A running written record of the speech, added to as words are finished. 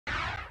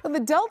Well, the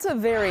Delta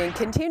variant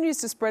continues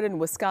to spread in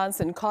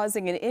Wisconsin,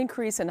 causing an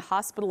increase in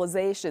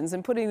hospitalizations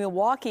and putting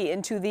Milwaukee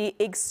into the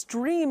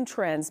extreme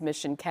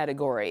transmission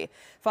category.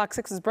 Fox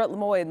 6's Brett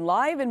Lemoyne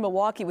live in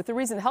Milwaukee with the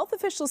reason health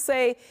officials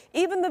say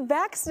even the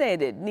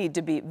vaccinated need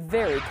to be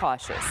very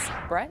cautious.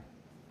 Brett?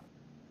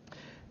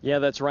 Yeah,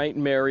 that's right,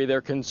 Mary.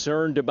 They're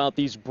concerned about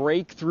these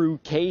breakthrough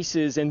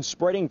cases and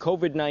spreading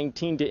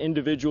COVID-19 to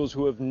individuals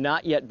who have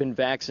not yet been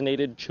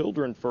vaccinated,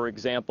 children, for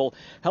example.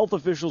 Health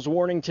officials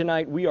warning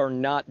tonight we are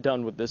not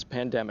done with this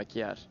pandemic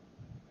yet.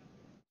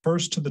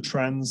 First, to the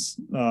trends,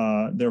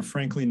 they're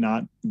frankly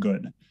not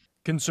good.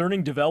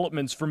 Concerning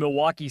developments for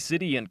Milwaukee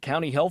City and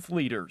county health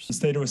leaders. The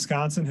state of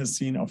Wisconsin has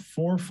seen a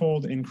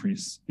fourfold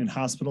increase in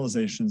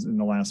hospitalizations in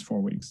the last 4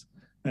 weeks.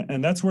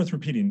 And that's worth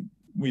repeating.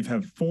 We've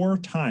had 4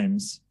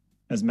 times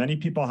as many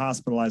people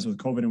hospitalized with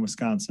COVID in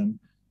Wisconsin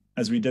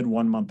as we did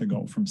 1 month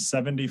ago, from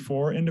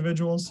 74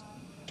 individuals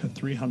to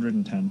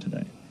 310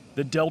 today.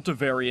 The Delta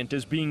variant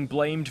is being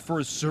blamed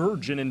for a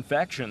surge in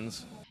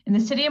infections. In the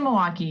city of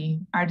Milwaukee,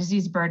 our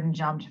disease burden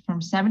jumped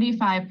from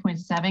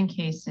 75.7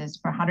 cases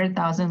per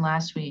 100,000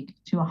 last week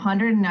to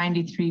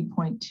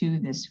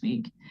 193.2 this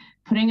week,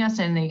 putting us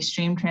in the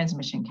extreme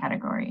transmission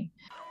category.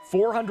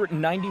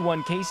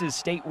 491 cases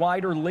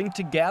statewide are linked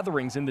to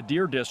gatherings in the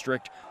Deer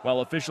District.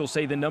 While officials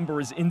say the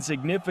number is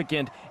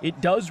insignificant,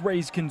 it does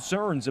raise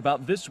concerns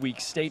about this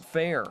week's state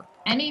fair.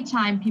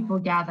 Anytime people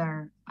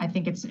gather, I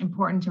think it's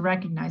important to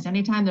recognize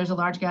anytime there's a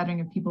large gathering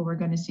of people, we're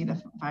going to see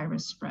the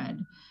virus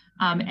spread.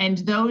 And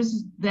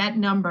that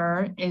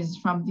number is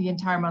from the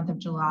entire month of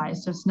July.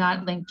 So it's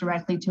not linked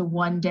directly to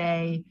one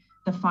day,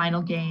 the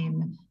final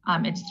game.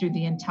 It's through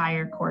the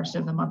entire course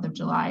of the month of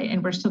July,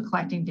 and we're still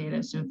collecting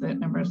data, so the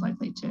number is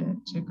likely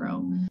to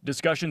grow.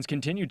 Discussions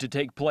continue to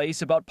take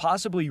place about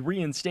possibly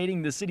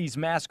reinstating the city's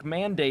mask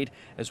mandate,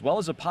 as well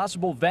as a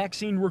possible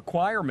vaccine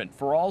requirement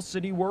for all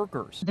city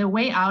workers. The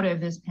way out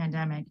of this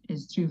pandemic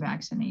is through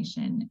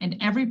vaccination, and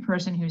every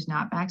person who's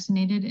not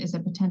vaccinated is a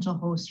potential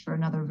host for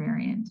another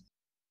variant.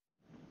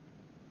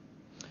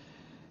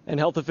 And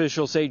health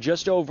officials say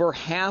just over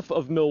half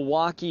of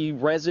Milwaukee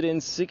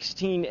residents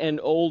 16 and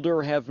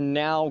older have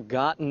now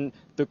gotten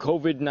the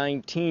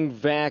COVID-19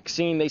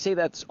 vaccine. They say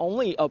that's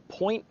only a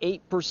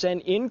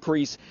 0.8%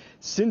 increase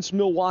since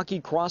Milwaukee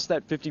crossed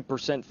that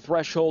 50%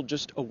 threshold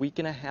just a week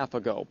and a half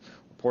ago.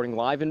 Reporting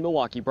live in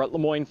Milwaukee, Brett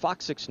Lemoyne,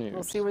 Fox 6 News.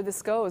 We'll see where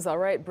this goes. All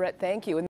right, Brett, thank you.